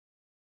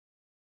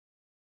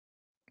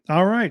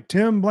All right,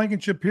 Tim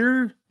Blankenship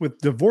here with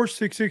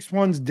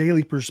Divorce661's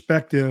Daily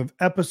Perspective,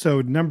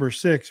 episode number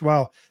 6.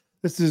 Wow,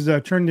 this has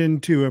turned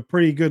into a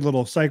pretty good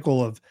little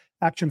cycle of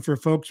action for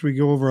folks. We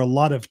go over a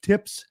lot of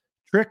tips,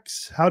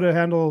 tricks, how to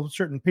handle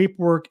certain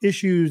paperwork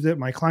issues that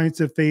my clients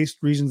have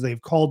faced, reasons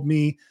they've called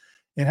me,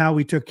 and how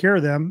we took care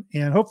of them.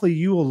 And hopefully,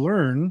 you will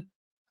learn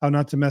how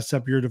not to mess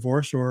up your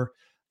divorce. Or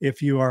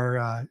if you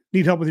are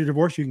need help with your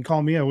divorce, you can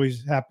call me.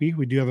 Always happy.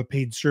 We do have a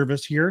paid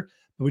service here,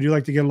 but we do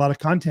like to get a lot of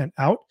content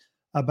out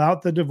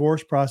about the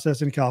divorce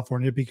process in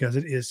California because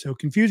it is so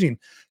confusing.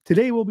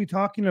 Today, we'll be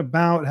talking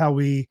about how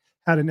we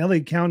had an LA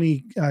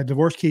County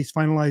divorce case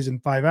finalized in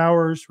 5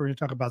 hours. We're going to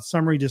talk about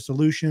summary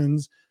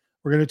dissolutions.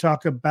 We're going to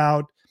talk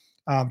about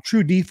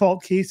true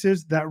default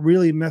cases that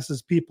really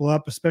messes people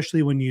up,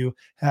 especially when you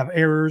have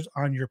errors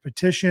on your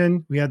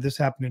petition. We had this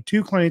happen in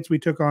 2 clients we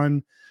took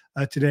on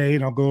today,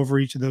 and I'll go over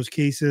each of those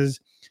cases.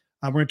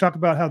 We're going to talk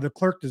about how the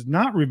clerk does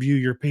not review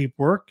your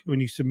paperwork when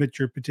you submit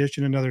your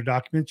petition and other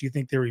documents. You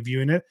think they're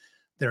reviewing it.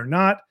 They're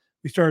not.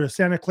 We started a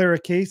Santa Clara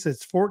case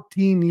that's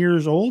 14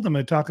 years old. I'm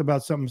going to talk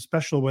about something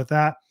special with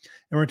that.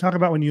 And we're going to talk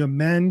about when you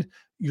amend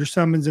your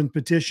summons and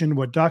petition,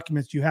 what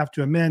documents you have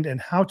to amend,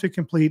 and how to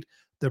complete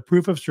the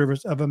proof of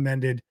service of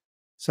amended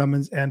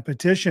summons and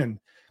petition.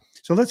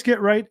 So let's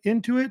get right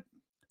into it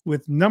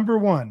with number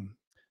 1.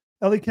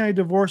 LA County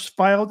divorce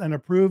filed and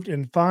approved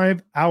in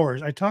 5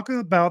 hours. I talk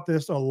about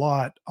this a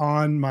lot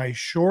on my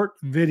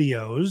short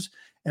videos,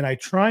 and I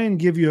try and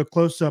give you a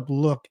close-up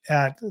look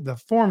at the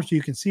form so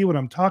you can see what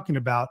I'm talking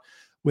about.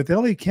 With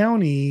LA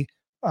County,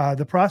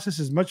 the process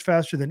is much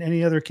faster than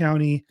any other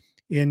county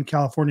in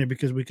California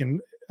because we can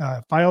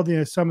file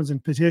the summons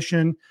and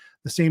petition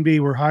the same day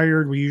we're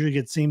hired. We usually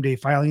get same-day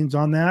filings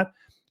on that,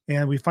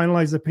 and we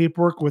finalize the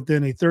paperwork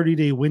within a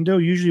 30-day window,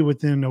 usually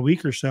within a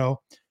week or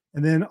so.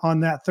 And then on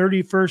that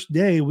 31st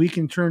day, we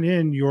can turn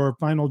in your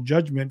final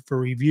judgment for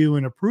review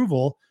and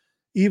approval.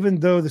 Even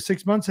though the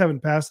 6 months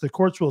haven't passed, the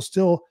courts will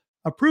still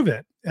approve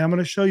it. And I'm going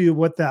to show you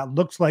what that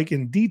looks like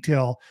in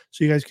detail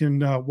so you guys can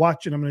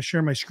watch it. I'm going to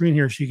share my screen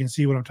here so you can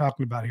see what I'm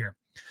talking about here.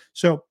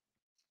 So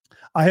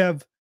I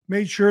have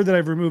made sure that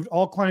I've removed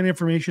all client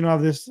information out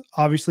of this.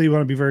 Obviously, you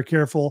want to be very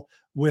careful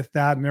with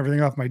that and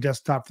everything off my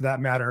desktop for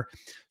that matter.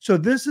 So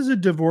this is a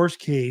divorce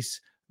case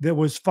that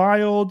was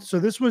filed. So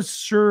this was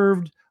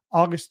served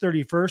August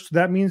 31st.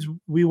 That means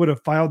we would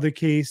have filed the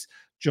case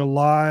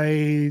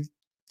July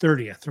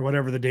 30th or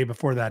whatever the day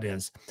before that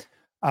is.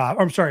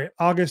 I'm sorry,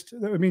 August.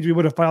 That means we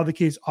would have filed the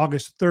case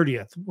August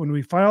 30th. When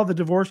we file the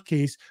divorce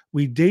case,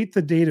 we date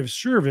the date of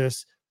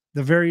service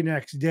the very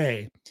next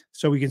day,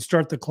 so we can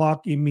start the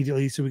clock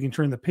immediately. So we can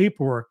turn the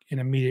paperwork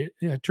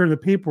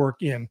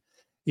in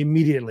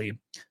immediately.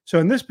 So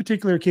in this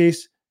particular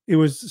case, it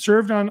was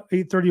served on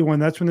 8/31.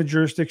 That's when the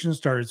jurisdiction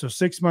started. So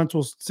 6 months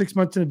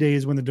in a day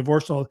is when the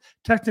divorce will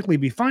technically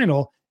be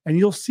final. And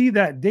you'll see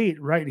that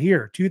date right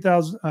here,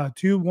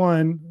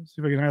 2/1. Let's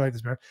see if I can highlight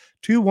this better.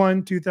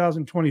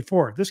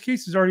 2/1/2024. This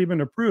case has already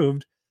been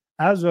approved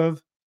as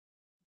of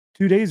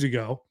 2 days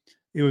ago.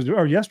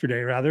 Or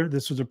yesterday rather.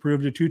 This was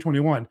approved at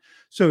 2/21.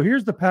 So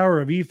here's the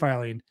power of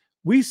e-filing.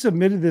 We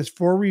submitted this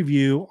for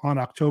review on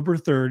October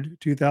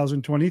 3rd,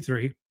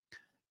 2023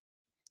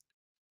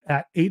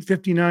 at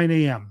 8:59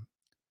 a.m.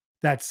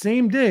 That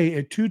same day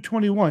at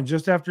 2:21,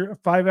 just after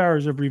 5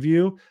 hours of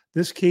review,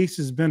 this case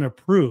has been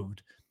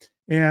approved.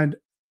 And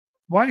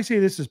why I say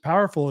this is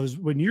powerful is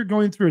when you're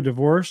going through a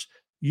divorce,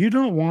 you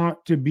don't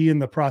want to be in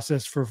the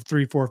process for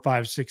 3, 4,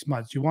 5, 6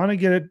 months. You want to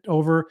get it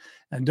over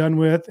and done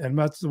with. And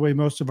that's the way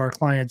most of our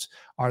clients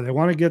are. They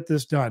want to get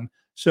this done.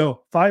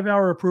 So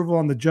 5-hour approval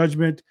on the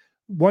judgment.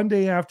 One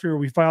day after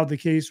we filed the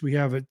case, we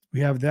have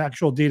the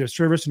actual date of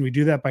service, and we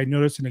do that by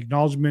notice and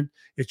acknowledgement.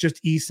 It's just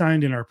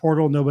e-signed in our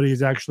portal. Nobody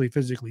is actually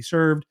physically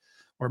served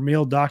or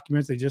mailed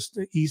documents. They just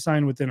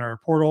e-sign within our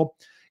portal.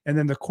 And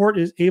then the court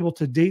is able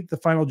to date the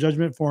final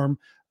judgment form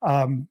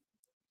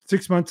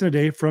 6 months in a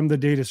day from the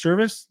date of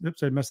service.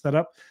 Oops, I messed that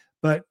up.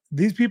 But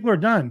these people are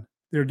done.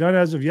 They're done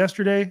as of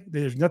yesterday.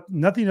 There's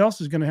nothing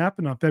else is going to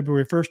happen on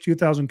February 1st,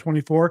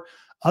 2024,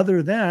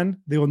 other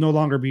than they will no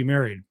longer be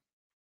married.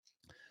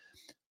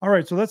 All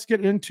right, so let's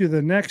get into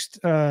the next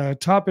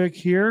topic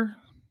here.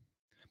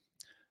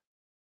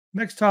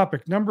 Next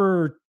topic,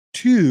 number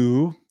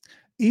 2,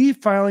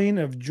 e-filing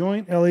of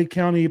joint LA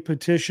County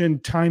petition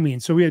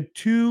timing. So we had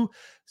 2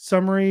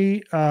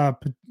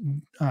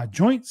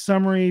 joint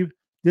summary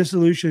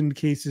dissolution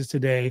cases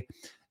today.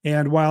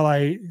 And while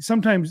I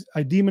sometimes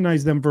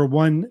demonize them for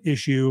one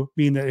issue,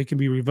 being that it can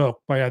be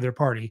revoked by either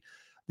party,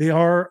 they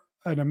are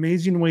an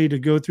amazing way to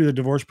go through the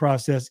divorce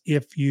process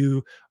if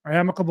you are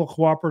amicable,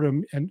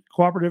 cooperative,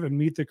 and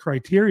meet the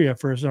criteria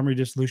for a summary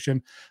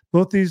dissolution.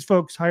 Both these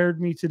folks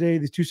hired me today.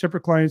 These 2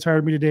 separate clients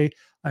hired me today.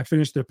 I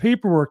finished the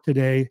paperwork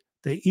today.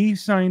 They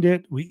e-signed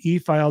it. We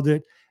e-filed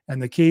it,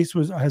 and the case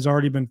has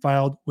already been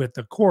filed with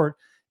the court.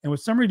 And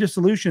with summary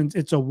dissolutions,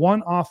 it's a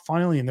one-off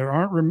filing. There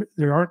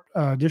aren't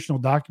additional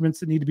documents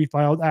that need to be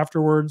filed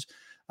afterwards.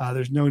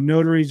 There's no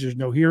notaries. There's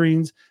no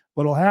hearings.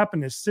 What will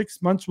happen is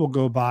 6 months will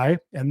go by,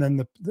 and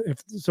then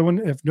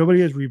if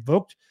nobody has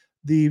revoked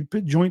the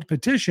joint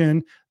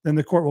petition, then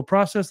the court will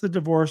process the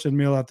divorce and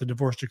mail out the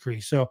divorce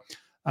decree. So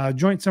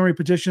joint summary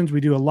petitions, we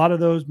do a lot of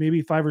those,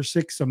 maybe 5 or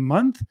 6 a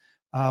month,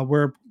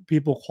 where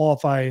people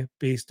qualify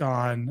based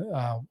on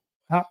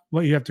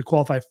what you have to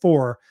qualify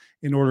for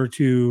in order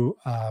to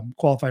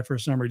qualify for a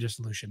summary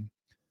dissolution.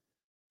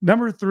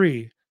 Number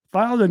 3,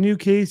 filed a new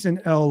case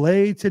in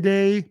LA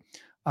today.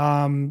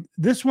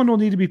 This one will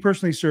need to be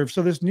personally served.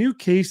 So this new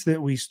case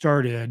that we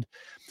started,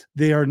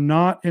 they are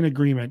not in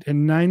agreement.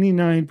 And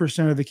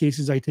 99% of the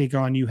cases I take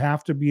on, you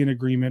have to be in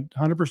agreement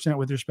 100%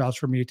 with your spouse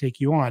for me to take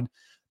you on.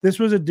 This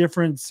was a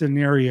different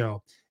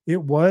scenario.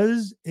 It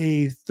was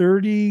a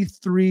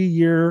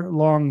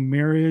 33-year-long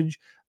marriage.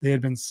 They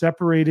had been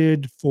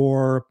separated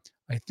for,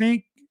 I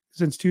think,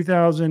 since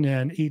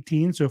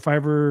 2018, so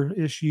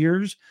 5-ish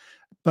years.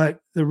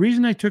 But the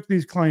reason I took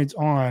these clients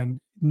on,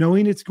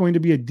 knowing it's going to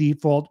be a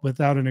default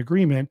without an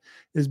agreement,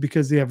 is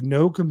because they have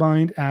no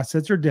combined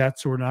assets or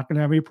debts. So we're not going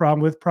to have any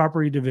problem with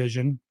property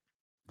division.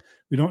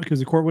 We don't, because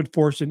the court would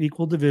force an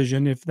equal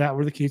division if that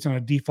were the case on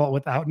a default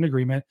without an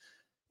agreement.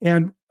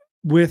 And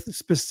with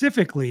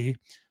specifically,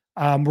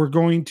 we're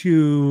going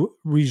to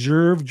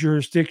reserve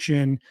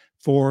jurisdiction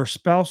for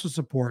spousal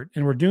support.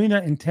 And we're doing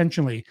that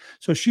intentionally.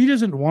 So she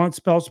doesn't want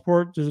spousal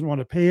support, doesn't want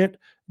to pay it,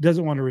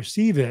 doesn't want to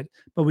receive it,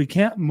 but we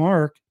can't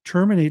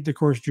terminate the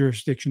court's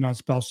jurisdiction on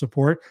spousal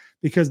support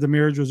because the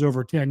marriage was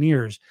over 10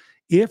 years.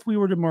 If we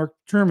were to mark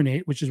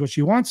terminate, which is what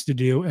she wants to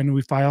do, and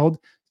we filed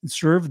and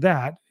served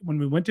that, when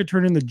we went to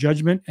turn in the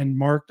judgment and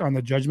marked on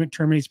the judgment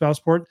terminate spousal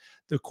support,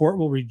 the court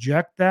will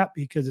reject that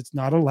because it's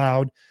not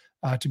allowed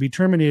to be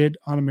terminated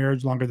on a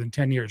marriage longer than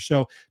 10 years.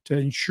 So to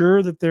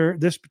ensure that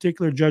this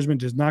particular judgment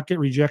does not get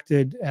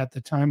rejected at the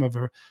time of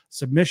a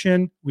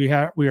submission, we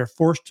are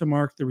forced to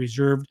mark the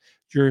reserved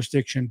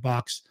jurisdiction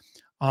box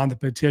on the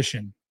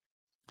petition.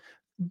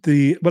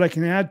 What I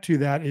can add to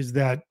that is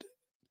that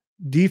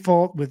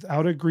default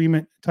without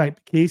agreement type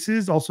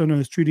cases, also known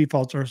as true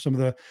defaults, are some of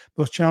the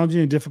most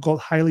challenging and difficult,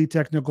 highly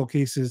technical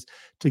cases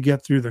to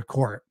get through the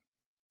court.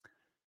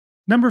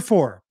 Number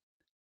 4,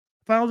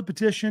 filed a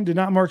petition, did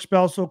not mark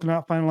spousal,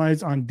 cannot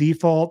finalize on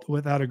default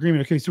without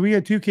agreement. Okay, so we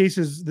had 2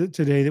 cases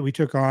today that we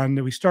took on,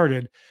 that we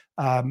started.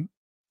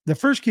 The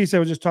first case I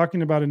was just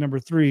talking about in number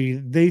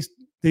 3,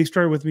 they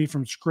started with me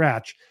from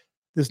scratch.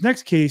 This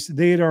next case,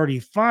 they had already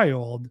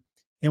filed,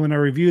 and when I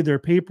reviewed their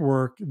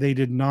paperwork, they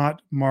did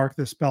not mark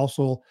the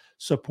spousal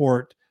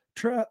support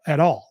at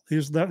all.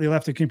 They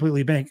left it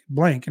completely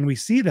blank. And we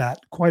see that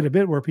quite a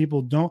bit where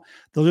people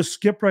they'll just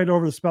skip right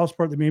over the spousal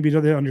support that maybe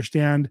they don't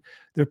understand.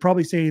 They're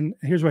probably saying,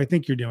 here's what I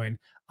think you're doing.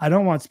 I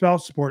don't want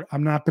spousal support.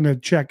 I'm not going to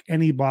check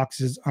any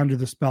boxes under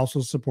the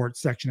spousal support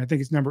section. I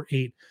think it's number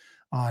 8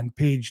 on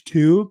page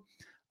 2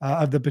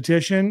 of the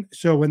petition.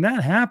 So when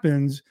that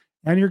happens,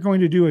 and you're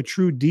going to do a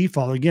true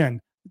default, again,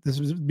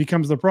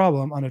 becomes the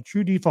problem on a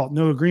true default,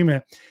 no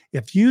agreement.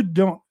 If you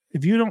don't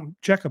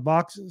check a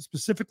box,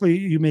 specifically,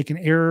 you make an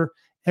error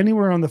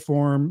anywhere on the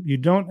form, you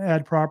don't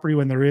add property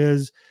when there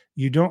is,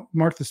 you don't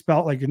mark the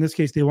spouse, like in this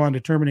case, they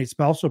wanted to terminate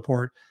spousal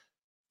support,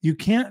 you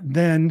can't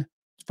then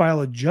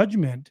file a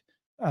judgment,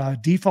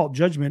 default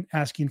judgment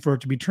asking for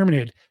it to be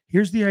terminated.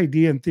 Here's the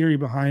idea and theory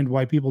behind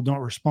why people don't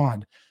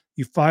respond.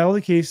 You file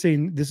the case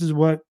saying, this is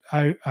what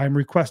I'm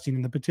requesting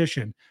in the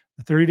petition.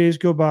 The 30 days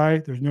go by,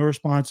 there's no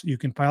response. You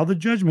can file the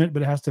judgment,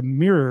 but it has to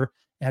mirror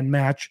and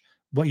match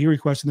what you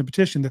request in the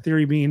petition. The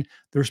theory being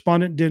the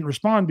respondent didn't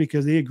respond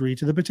because they agreed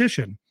to the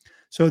petition.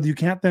 So you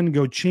can't then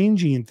go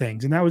changing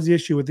things. And that was the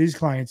issue with these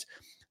clients.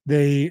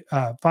 They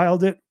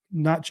filed it,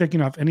 not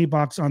checking off any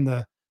box on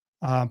the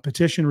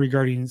petition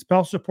regarding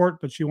spousal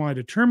support, but she wanted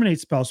to terminate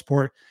spousal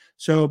support.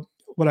 So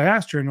what I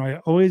asked her, and I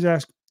always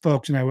ask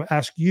folks, and I will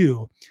ask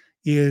you,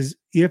 is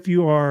if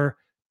you are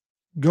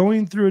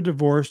going through a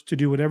divorce, to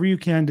do whatever you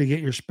can to get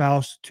your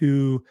spouse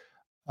to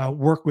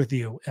work with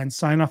you and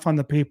sign off on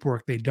the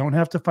paperwork. They don't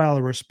have to file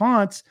a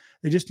response.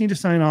 They just need to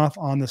sign off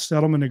on the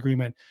settlement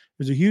agreement.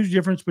 There's a huge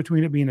difference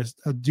between it being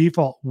a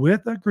default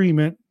with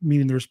agreement,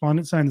 meaning the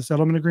respondent signed the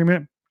settlement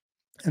agreement,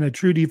 and a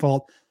true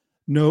default,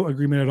 no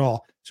agreement at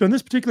all. So in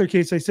this particular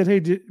case, I said,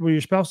 hey, will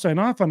your spouse sign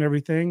off on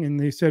everything? And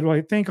they said, well,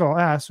 I think I'll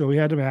ask. So we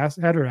had her ask.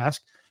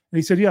 And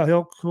he said, yeah,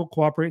 he'll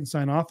cooperate and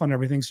sign off on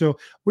everything. So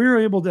we were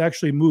able to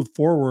actually move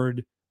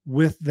forward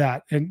with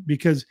that. And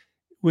because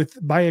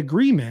by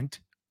agreement,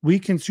 we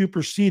can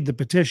supersede the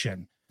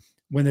petition.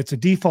 When it's a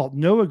default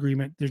no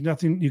agreement, there's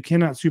nothing, you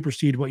cannot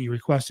supersede what you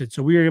requested.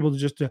 So we were able to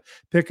just to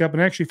pick up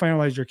and actually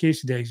finalize your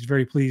case today. He's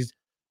very pleased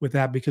with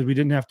that because we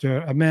didn't have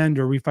to amend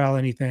or refile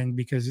anything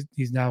because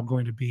he's now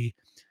going to be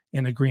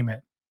in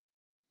agreement.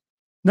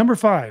 Number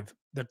 5,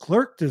 the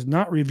clerk does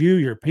not review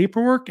your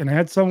paperwork. And I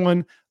had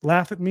someone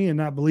laugh at me and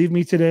not believe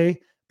me today,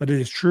 but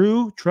it is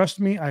true. Trust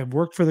me, I've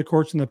worked for the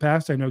courts in the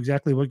past. I know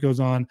exactly what goes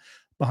on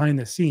behind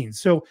the scenes.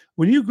 So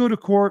when you go to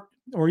court,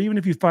 or even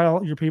if you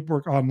file your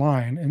paperwork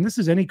online, and this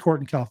is any court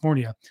in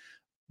California,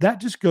 that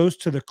just goes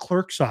to the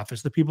clerk's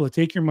office, the people that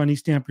take your money,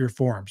 stamp your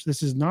forms.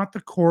 This is not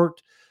the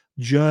court,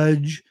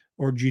 judge,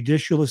 or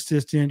judicial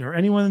assistant or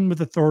anyone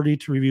with authority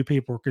to review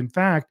paperwork. In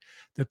fact,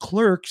 the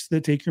clerks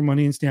that take your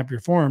money and stamp your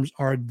forms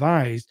are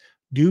advised,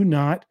 do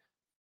not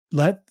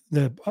let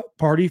the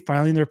party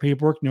filing their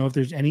paperwork know if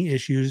there's any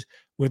issues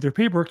with their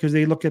paperwork, because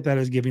they look at that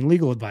as giving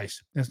legal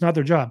advice. That's not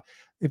their job.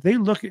 If they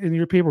look in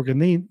your paperwork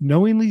and they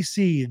knowingly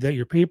see that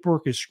your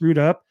paperwork is screwed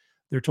up,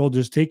 they're told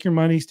just take your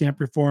money, stamp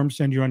your form,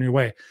 send you on your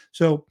way.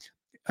 So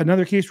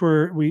another case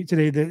where we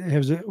today that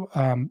has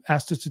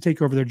asked us to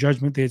take over their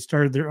judgment. They had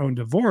started their own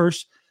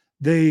divorce.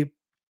 They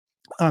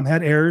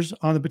had errors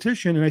on the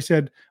petition, and I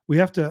said we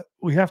have to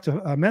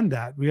amend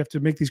that. We have to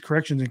make these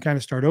corrections and kind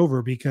of start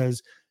over,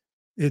 because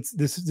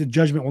the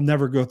judgment will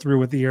never go through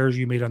with the errors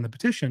you made on the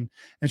petition.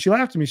 And she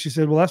laughed at me. She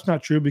said, well, that's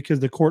not true, because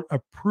the court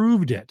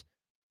approved it.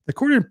 The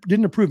court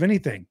didn't approve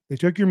anything. They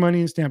took your money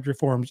and stamped your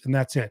forms, and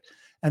that's it.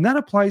 And that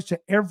applies to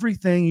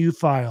everything you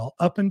file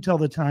up until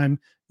the time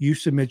you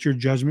submit your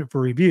judgment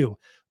for review.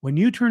 When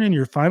you turn in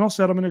your final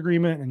settlement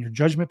agreement and your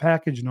judgment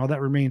package and all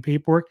that remaining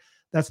paperwork,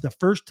 that's the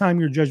first time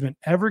your judgment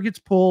ever gets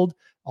pulled.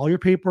 All your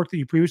paperwork that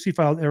you previously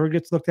filed ever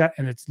gets looked at,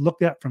 and it's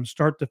looked at from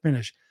start to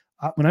finish.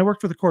 When I worked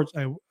for the courts,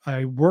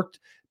 I worked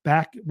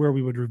back where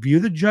we would review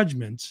the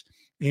judgments.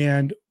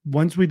 And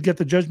once we'd get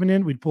the judgment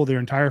in, we'd pull their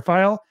entire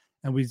file,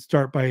 and we'd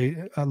start by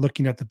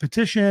looking at the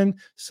petition,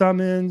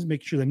 summons,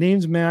 make sure the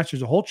names match.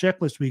 There's a whole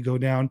checklist we go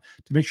down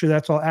to make sure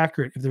that's all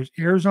accurate. If there's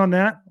errors on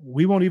that,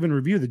 we won't even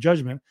review the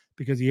judgment,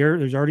 because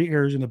there's already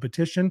errors in the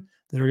petition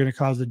that are going to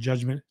cause the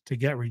judgment to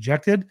get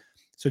rejected.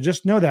 So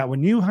just know that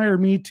when you hire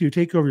me to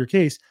take over your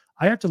case,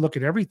 I have to look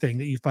at everything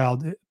that you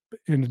filed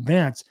in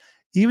advance.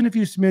 Even if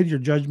you submitted your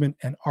judgment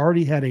and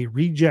already had a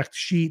reject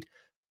sheet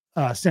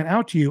sent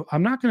out to you,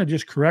 I'm not going to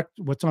just correct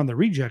what's on the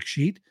reject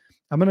sheet.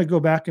 I'm going to go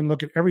back and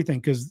look at everything,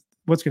 because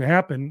what's going to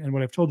happen, and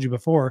what I've told you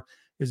before,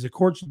 is the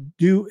courts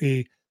do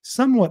a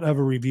somewhat of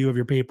a review of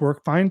your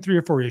paperwork, find 3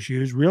 or 4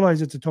 issues,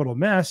 realize it's a total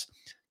mess,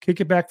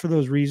 kick it back for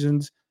those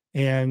reasons,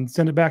 and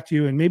send it back to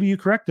you. And maybe you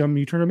correct them,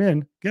 you turn them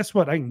in. Guess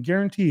what? I can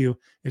guarantee you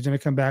it's going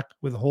to come back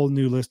with a whole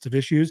new list of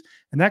issues.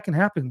 And that can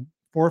happen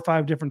 4 or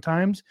 5 different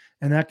times.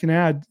 And that can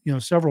add,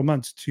 several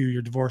months to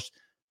your divorce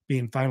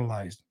being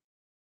finalized.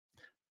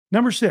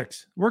 Number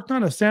 6, worked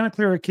on a Santa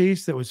Clara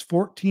case that was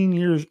 14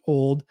 years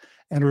old,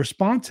 and a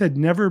response had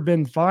never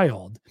been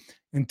filed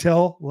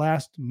until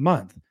last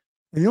month.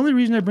 And the only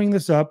reason I bring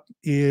this up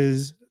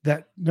is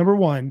that, number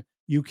 1,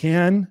 you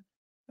can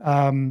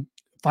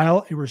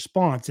file a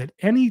response at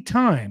any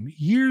time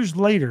years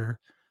later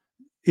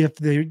if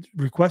the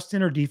request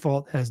in or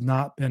default has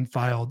not been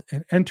filed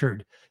and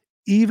entered,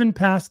 even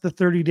past the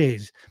 30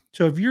 days.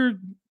 So if you're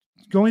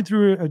going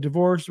through a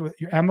divorce,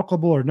 you're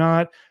amicable or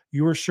not,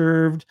 you were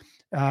served,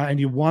 and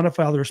you want to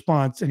file the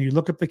response, and you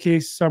look up the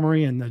case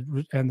summary and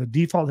the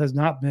default has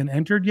not been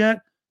entered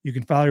yet, you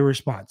can file your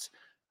response.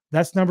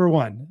 That's number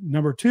 1.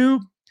 Number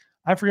 2,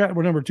 I forgot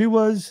what number 2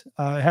 was.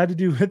 It had to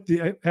do with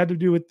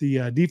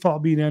the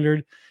default being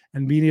entered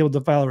and being able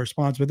to file a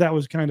response. But that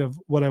was kind of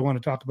what I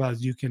want to talk about,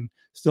 is you can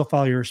still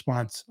file your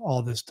response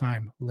all this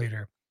time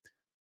later.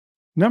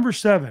 Number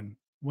 7,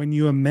 when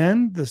you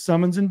amend the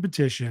summons and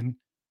petition,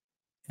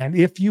 and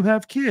if you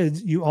have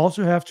kids, you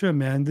also have to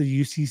amend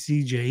the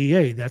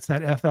UCCJEA. That's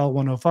that FL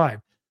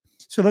 105.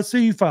 So let's say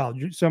you filed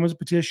your summons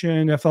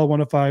petition, FL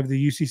 105,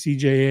 the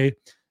UCCJEA,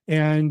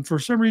 and for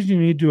some reason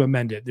you need to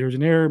amend it. There's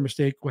an error,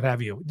 mistake, what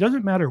have you. It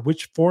doesn't matter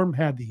which form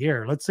had the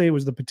error. Let's say it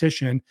was the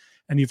petition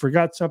and you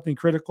forgot something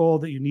critical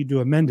that you need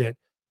to amend it.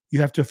 You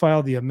have to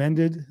file the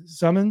amended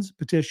summons,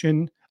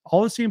 petition,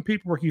 all the same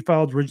paperwork you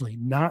filed originally,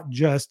 not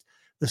just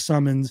the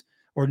summons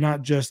or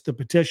not just the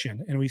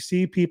petition. And we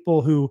see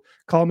people who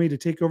call me to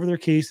take over their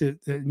case. And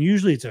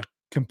usually it's a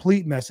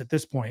complete mess at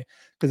this point,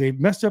 because they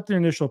messed up their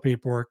initial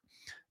paperwork,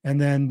 and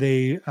then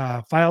they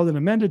filed an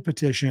amended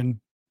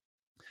petition,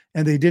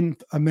 and they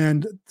didn't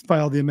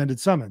file the amended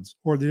summons,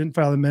 or they didn't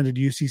file the amended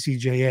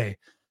UCCJA.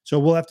 So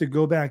we'll have to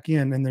go back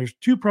in, and there's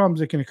 2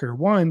 problems that can occur.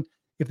 1,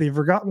 if they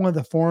forgot one of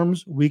the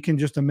forms, we can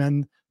just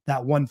amend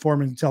that one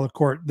form and tell the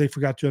court they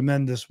forgot to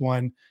amend this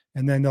one,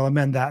 and then they'll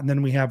amend that, and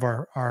then we have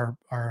our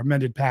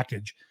amended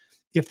package.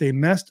 If they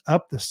messed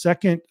up the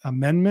second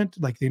amendment,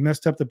 like they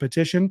messed up the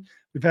petition,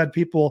 we've had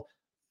people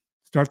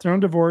start their own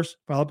divorce,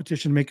 file a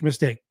petition, make a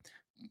mistake.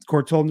 The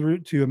court told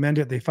them to amend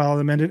it, they filed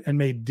and amended and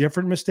made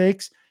different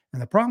mistakes.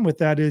 And the problem with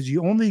that is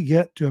you only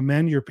get to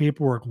amend your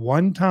paperwork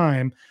one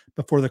time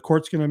before the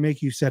court's going to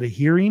make you set a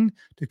hearing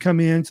to come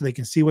in so they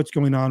can see what's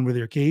going on with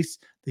your case.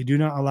 They do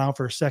not allow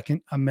for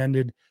second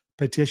amended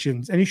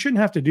petitions. And you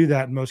shouldn't have to do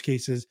that in most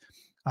cases,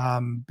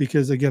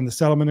 because, again, the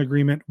settlement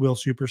agreement will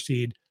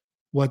supersede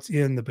what's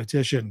in the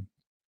petition.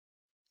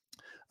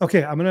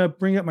 Okay, I'm going to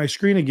bring up my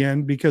screen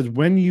again, because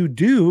when you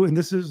do, and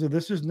this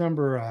is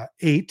number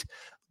 8,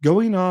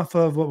 going off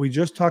of what we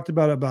just talked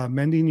about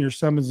amending your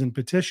summons and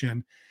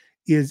petition,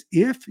 is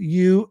if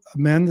you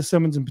amend the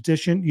summons and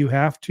petition, you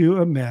have to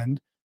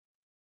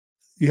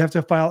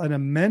file an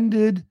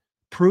amended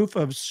proof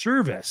of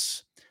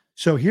service.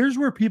 So here's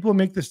where people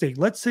make the mistake.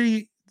 Let's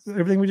say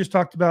everything we just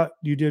talked about,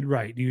 you did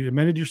right. You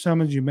amended your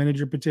summons, you amended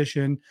your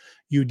petition,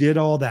 you did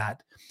all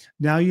that.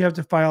 Now you have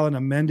to file an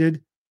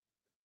amended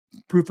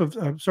proof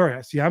of,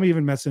 sorry, see, I'm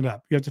even messing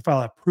up. You have to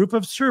file a proof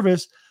of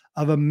service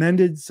of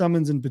amended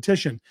summons and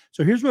petition.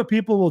 So here's what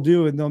people will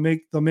do, and they'll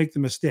make the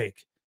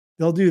mistake.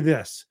 They'll do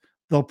this.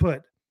 They'll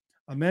put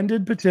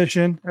amended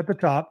petition at the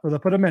top, or they'll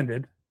put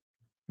amended,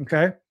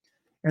 okay?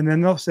 And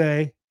then they'll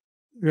say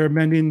they're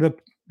amending the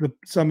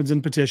summons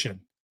and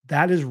petition.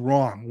 That is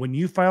wrong. When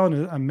you file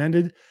an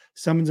amended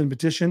summons and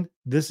petition,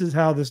 this is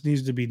how this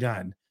needs to be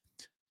done.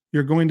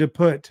 You're going to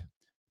put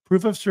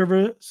proof of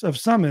service of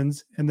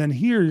summons, and then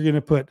here you're going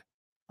to put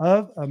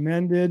of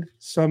amended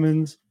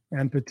summons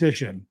and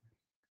petition.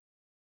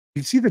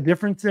 You see the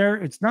difference there?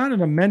 It's not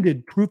an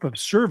amended proof of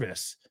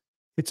service.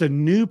 It's a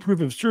new proof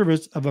of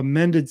service of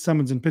amended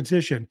summons and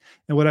petition.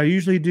 And what I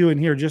usually do in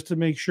here, just to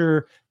make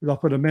sure, is I'll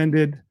put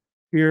amended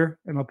here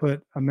and I'll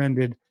put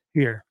amended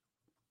here.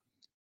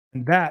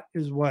 And that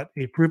is what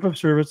a proof of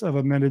service of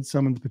amended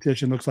summons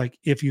petition looks like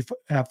if you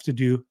have to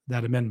do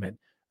that amendment.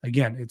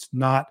 Again, it's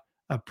not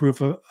a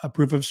proof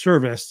of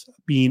service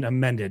being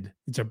amended.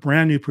 It's a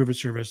brand new proof of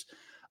service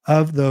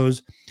of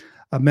those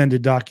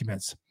amended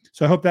documents.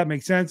 So I hope that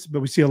makes sense,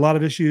 but we see a lot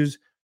of issues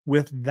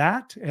with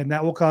that, and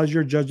that will cause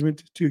your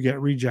judgment to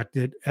get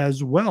rejected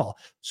as well.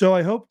 So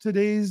I hope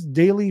today's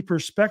daily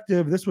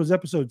perspective, this was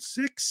episode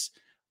 6,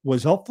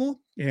 was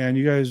helpful, and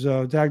you guys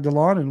tagged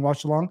along and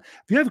watched along.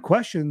 If you have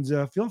questions,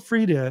 feel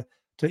free to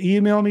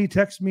email me,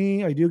 text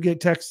me. I do get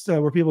texts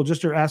where people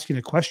just are asking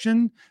a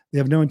question. They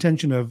have no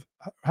intention of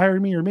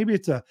hiring me, or maybe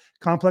it's a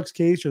complex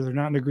case, or they're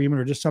not in agreement,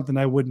 or just something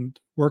I wouldn't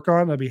work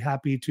on. I'd be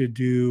happy to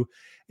do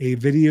a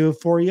video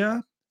for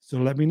you. So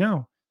let me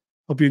know.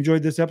 Hope you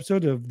enjoyed this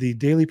episode of the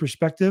Daily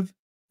Perspective,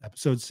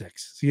 episode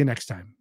 6. See you next time.